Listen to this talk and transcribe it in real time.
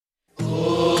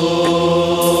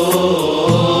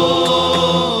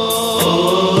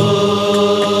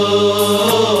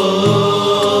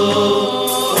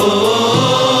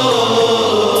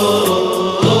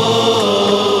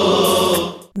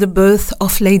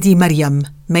of Lady Maryam.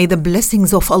 May the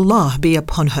blessings of Allah be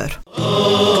upon her.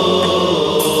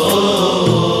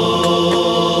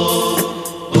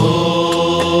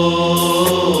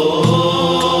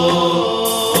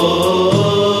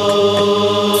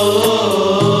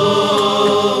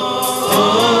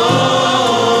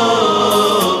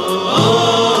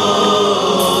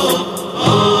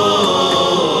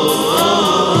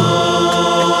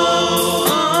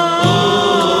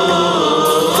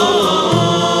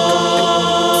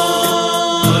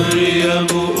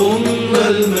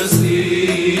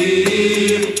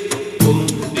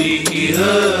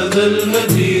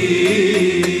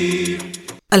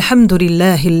 الحمد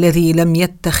لله الذي لم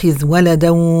يتخذ ولدا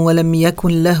ولم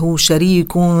يكن له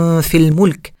شريك في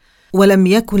الملك ولم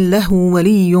يكن له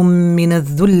ولي من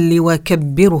الذل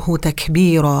وكبره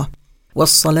تكبيرا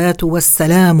والصلاة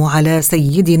والسلام على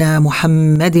سيدنا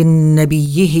محمد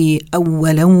نبيه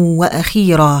أولا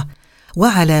وأخيرا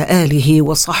وعلى آله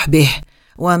وصحبه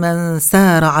ومن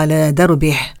سار على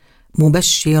دربه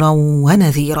مبشرا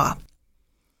ونذيرا.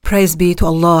 Praise be to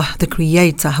Allah, the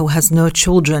Creator, who has no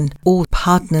children or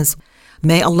partners.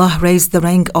 May Allah raise the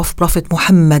rank of Prophet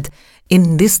Muhammad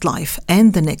in this life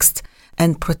and the next,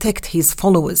 and protect his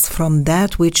followers from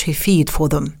that which he feed for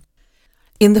them.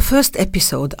 In the first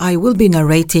episode, I will be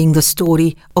narrating the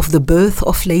story of the birth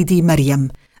of Lady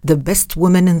Maryam, the best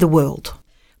woman in the world.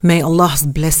 May Allah's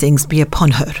blessings be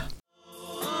upon her.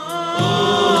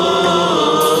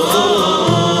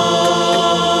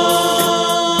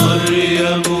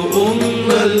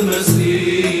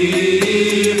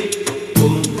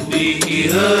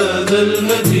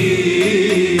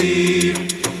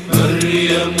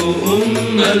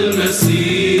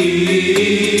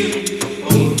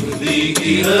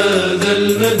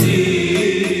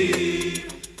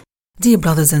 Dear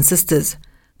brothers and sisters,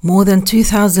 more than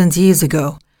 2,000 years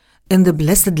ago, in the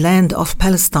blessed land of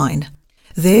Palestine,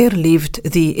 there lived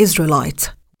the Israelites,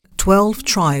 12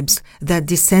 tribes that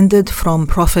descended from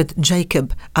Prophet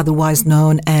Jacob, otherwise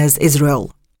known as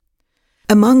Israel.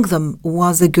 Among them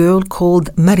was a girl called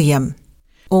Maryam,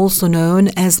 also known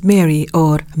as Mary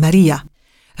or Maria,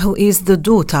 who is the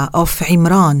daughter of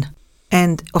Imran,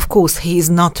 and of course he is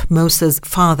not Moses'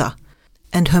 father,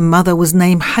 and her mother was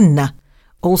named Hannah,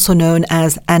 also known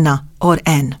as Anna or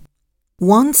Anne.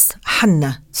 Once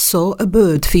Hannah saw a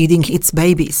bird feeding its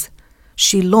babies.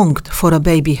 She longed for a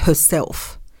baby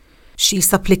herself. She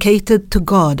supplicated to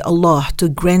God Allah to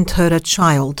grant her a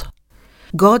child.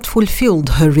 God fulfilled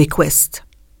her request.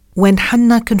 When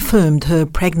Hannah confirmed her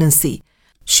pregnancy,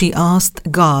 she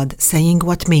asked God, saying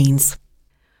what means,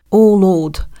 "O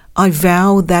Lord, I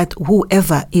vow that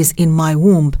whoever is in my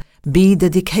womb be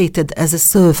dedicated as a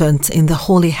servant in the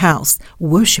holy house,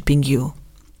 worshipping you."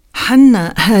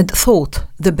 Hannah had thought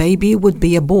the baby would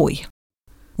be a boy.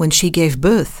 When she gave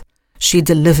birth, she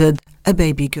delivered a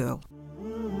baby girl.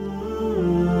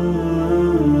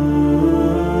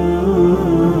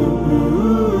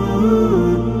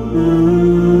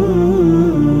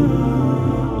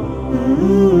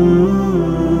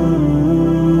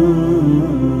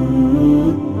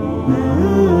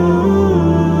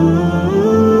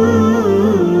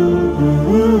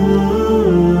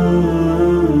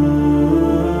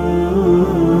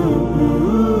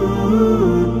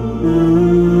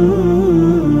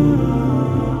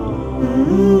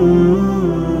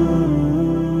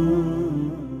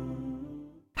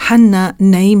 Hannah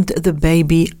named the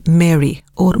baby Mary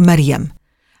or Maryam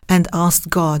and asked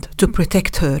God to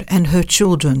protect her and her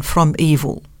children from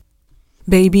evil.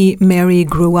 Baby Mary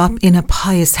grew up in a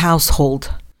pious household.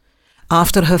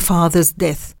 After her father's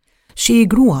death, she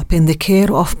grew up in the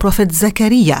care of Prophet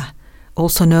Zechariah,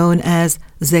 also known as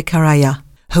Zechariah,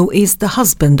 who is the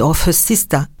husband of her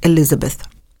sister Elizabeth.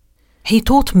 He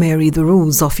taught Mary the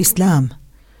rules of Islam.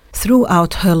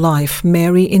 Throughout her life,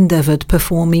 Mary endeavored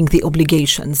performing the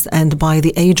obligations, and by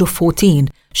the age of 14,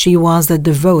 she was a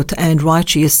devout and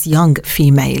righteous young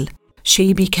female.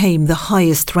 She became the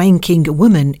highest-ranking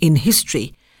woman in history,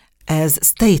 as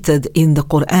stated in the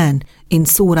Quran in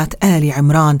Surah Ali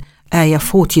Imran, Ayah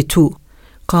 42.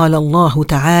 قال الله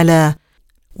تعالى: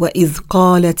 وَإِذْ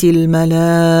قَالَتِ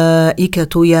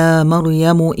الْمَلَائِكَةُ يَا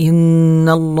مَرْيَمُ إِنَّ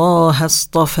اللَّهَ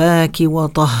اصْطَفَاكِ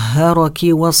وَطَهَّرَكِ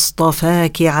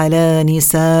وَاصْطَفَاكِ عَلَى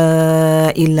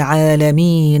نِسَاءِ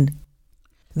الْعَالَمِينَ.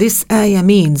 This ayah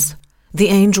means, the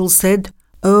angel said,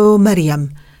 "O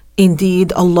Maryam,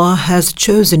 indeed Allah has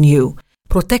chosen you,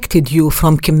 protected you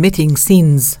from committing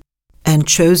sins, and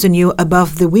chosen you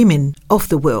above the women of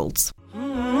the worlds."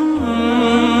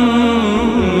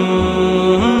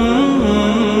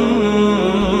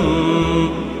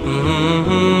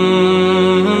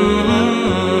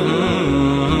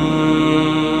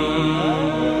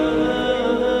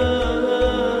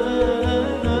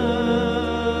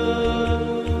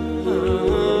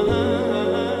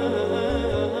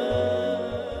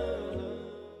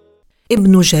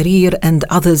 Ibn Jarir and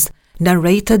others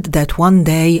narrated that one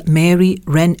day Mary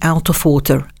ran out of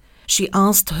water. She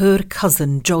asked her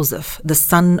cousin Joseph, the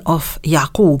son of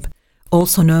Yaqub,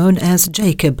 also known as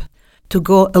Jacob, to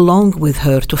go along with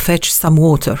her to fetch some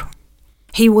water.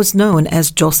 He was known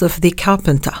as Joseph the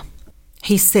carpenter.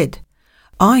 He said,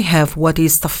 "I have what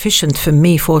is sufficient for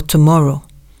me for tomorrow."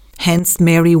 Hence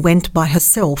Mary went by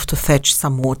herself to fetch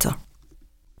some water.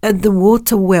 At the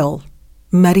water well,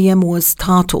 Maryam was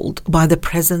startled by the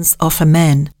presence of a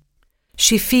man.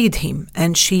 She feared him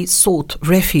and she sought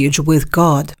refuge with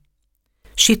God.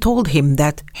 She told him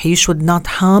that he should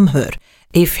not harm her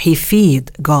if he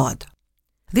feared God.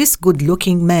 This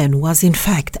good-looking man was in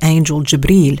fact Angel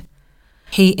Jibril.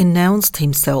 He announced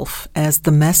himself as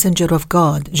the messenger of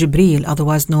God, Jibril,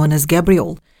 otherwise known as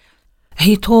Gabriel.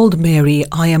 He told Mary,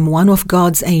 "I am one of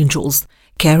God's angels,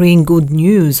 carrying good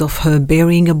news of her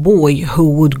bearing a boy who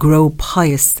would grow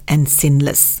pious and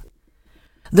sinless."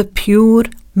 The pure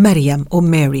Maryam, or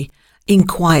Mary,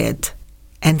 inquired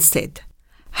and said,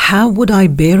 "How would I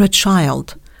bear a child?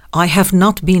 I have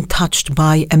not been touched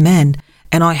by a man,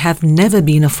 and I have never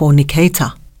been a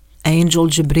fornicator." Angel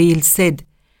Jibril said,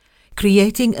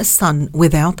 "Creating a son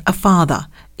without a father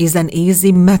is an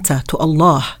easy matter to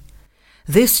Allah.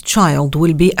 This child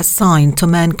will be a sign to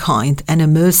mankind and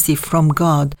a mercy from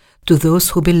God to those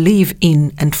who believe in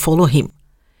and follow him.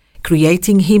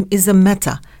 Creating him is a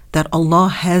matter that Allah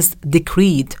has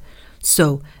decreed,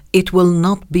 so it will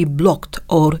not be blocked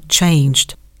or changed."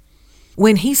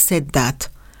 When he said that,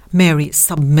 Mary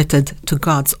submitted to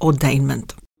God's ordainment.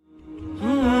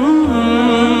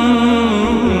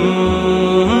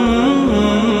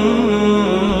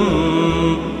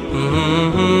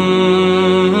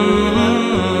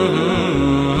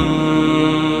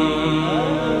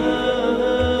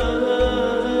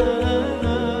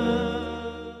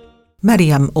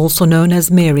 Maryam, also known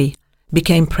as Mary,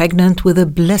 became pregnant with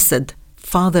a blessed,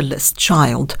 fatherless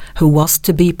child who was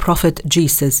to be Prophet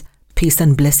Jesus, peace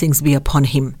and blessings be upon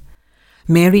him.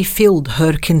 Mary filled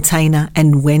her container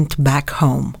and went back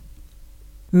home.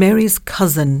 Mary's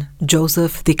cousin,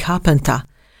 Joseph the carpenter,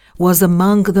 was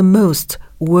among the most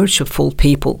worshipful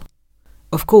people.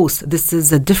 Of course, this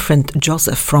is a different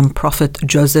Joseph from Prophet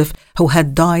Joseph, who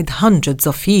had died hundreds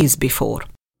of years before.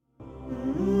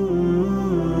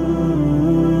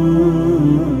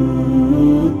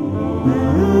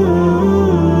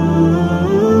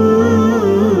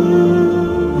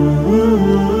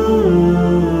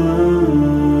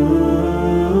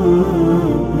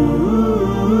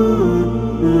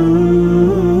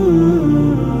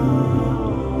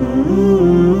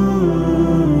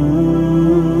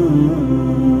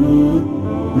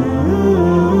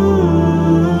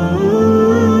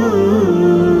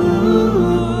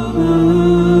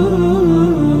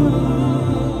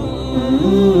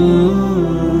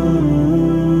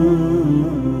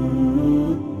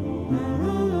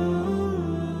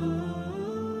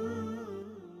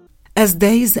 As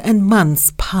days and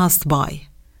months passed by,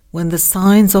 when the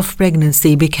signs of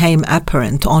pregnancy became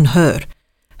apparent on her,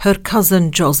 her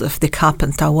cousin Joseph the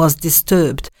carpenter was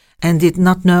disturbed and did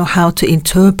not know how to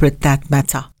interpret that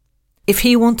matter. If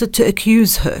he wanted to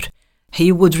accuse her,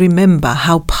 he would remember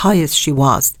how pious she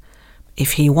was. If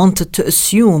he wanted to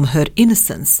assume her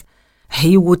innocence,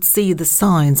 he would see the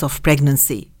signs of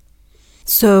pregnancy.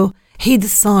 So he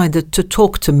decided to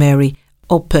talk to Mary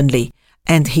openly,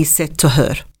 and he said to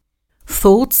her,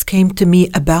 "Thoughts came to me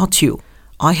about you.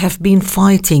 I have been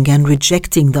fighting and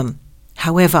rejecting them.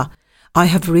 However, I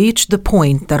have reached the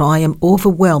point that I am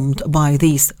overwhelmed by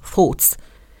these thoughts.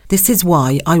 This is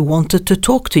why I wanted to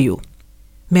talk to you."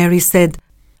 Mary said,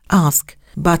 "Ask,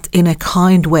 but in a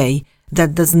kind way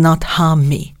that does not harm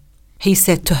me." He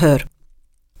said to her,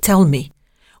 "Tell me,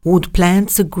 would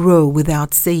plants grow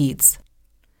without seeds?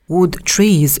 Would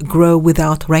trees grow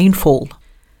without rainfall?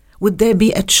 Would there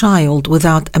be a child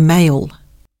without a male?"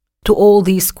 To all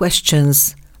these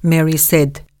questions, Mary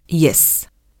said, "Yes."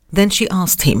 Then she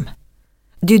asked him,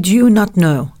 "Did you not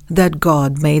know that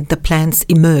God made the plants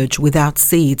emerge without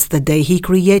seeds the day He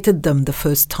created them the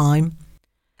first time?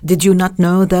 Did you not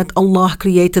know that Allah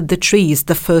created the trees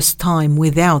the first time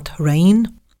without rain?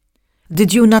 Did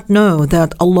you not know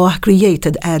that Allah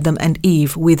created Adam and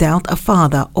Eve without a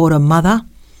father or a mother?"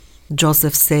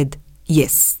 Joseph said,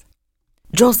 "Yes."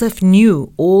 Joseph knew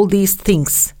all these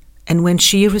things, and when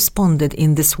she responded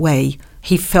in this way,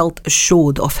 he felt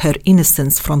assured of her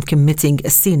innocence from committing a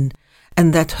sin, and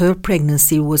that her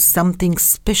pregnancy was something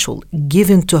special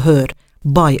given to her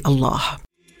by Allah.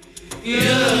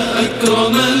 يا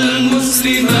أكرم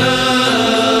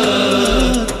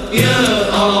المسلمات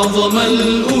يا أعظم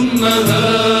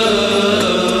الأمهات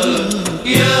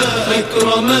يا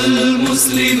أكرم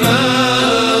المسلمات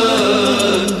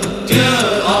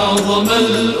يا أعظم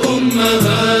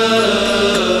الأمهات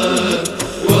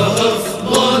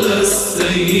وأفضل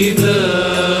السيدات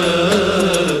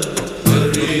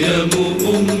مريم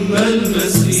أم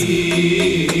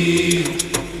المسيح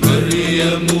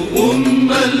مريم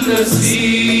أم المسيح.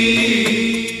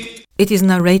 It is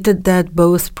narrated that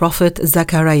both Prophet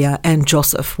Zechariah and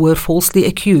Joseph were falsely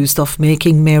accused of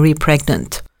making Mary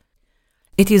pregnant.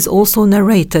 It is also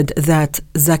narrated that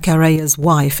Zechariah's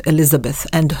wife Elizabeth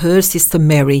and her sister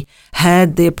Mary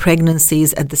had their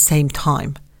pregnancies at the same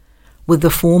time, with the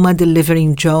former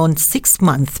delivering John 6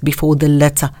 months before the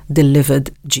latter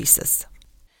delivered Jesus.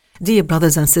 Dear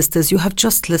brothers and sisters, you have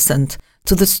just listened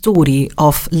to the story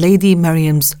of Lady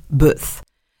Maryam's birth.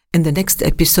 In the next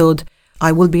episode,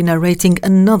 I will be narrating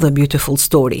another beautiful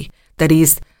story, that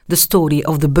is, the story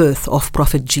of the birth of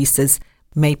Prophet Jesus.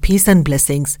 May peace and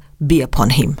blessings be upon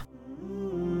him.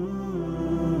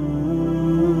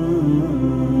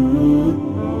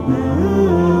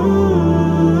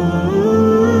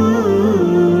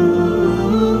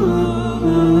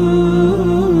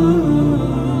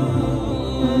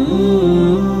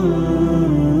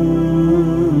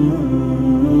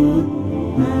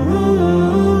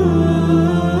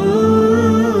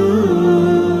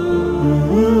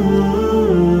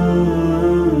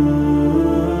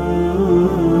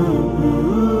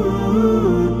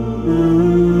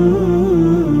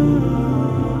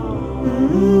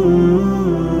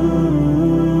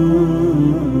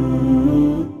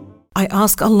 I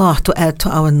ask Allah to add to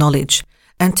our knowledge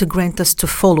and to grant us to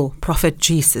follow Prophet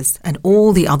Jesus and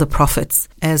all the other prophets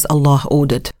as Allah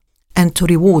ordered, and to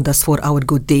reward us for our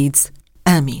good deeds.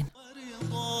 Ameen.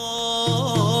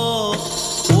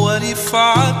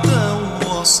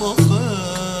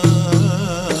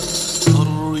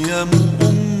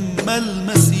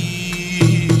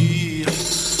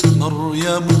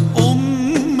 مريم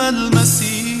أم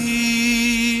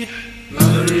المسيح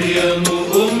مريم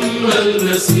أم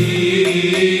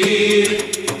المسيح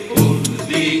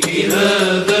أهديك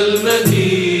هذا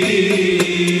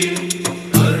المديح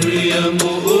مريم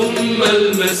أم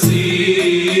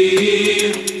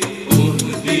المسيح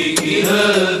أهديك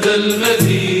هذا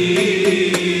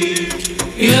المديح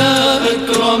يا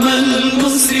أكرم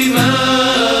المسلمات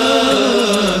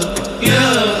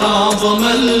يا أعظم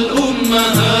الأمهات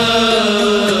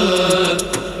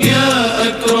يا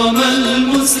أكرم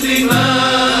المسلمات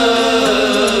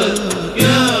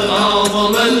يا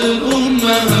أعظم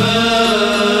الأمهات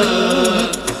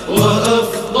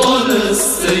وأفضل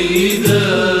السيدات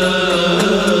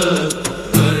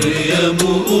مريم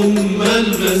أم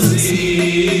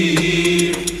المسيح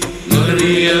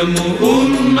مريم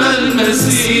أم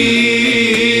المسيح.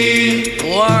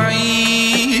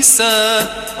 وعيسى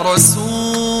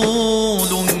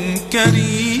رسول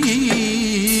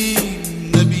كريم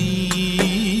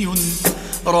نبي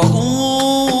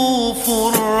رؤوف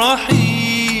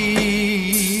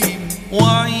رحيم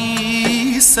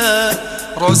وعيسى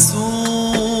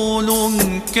رسول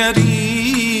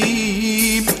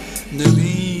كريم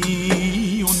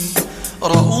نبي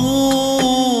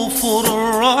رؤوف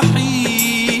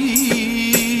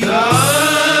رحيم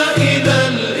دعا إلى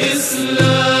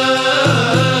الإسلام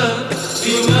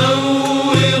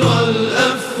ينور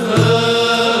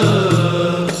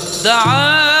الأفهام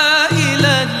دعا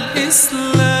إلى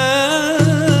الإسلام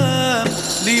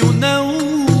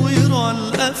لينور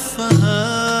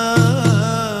الأفهام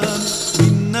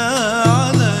منا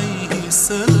عليه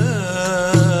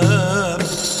السلام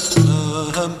ما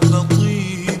هب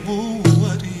طيب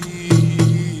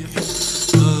وريح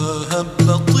ما هب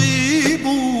طيب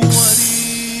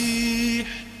وريح.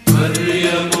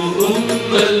 مريم أم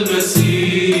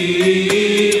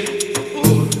المسيح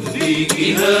أهديك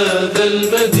هذا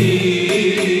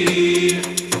المديح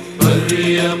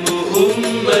مريم أم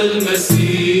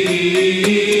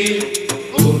المسيح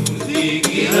أهديك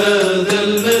هذا